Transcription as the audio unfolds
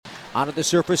Onto the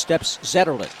surface steps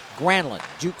Zetterlund, Granlund,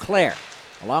 Duclair,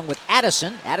 along with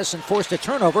Addison. Addison forced a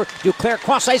turnover. Duclair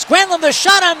cross ice. Granlund, the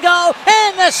shot on goal,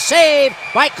 and the save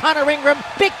by Connor Ingram.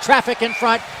 Big traffic in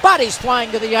front. Bodies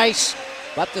flying to the ice.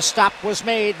 But the stop was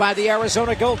made by the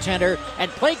Arizona goaltender, and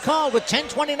play called with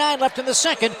 10:29 left in the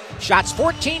second. Shots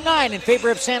 14-9 in favor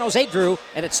of San Jose, Drew,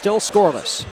 and it's still scoreless.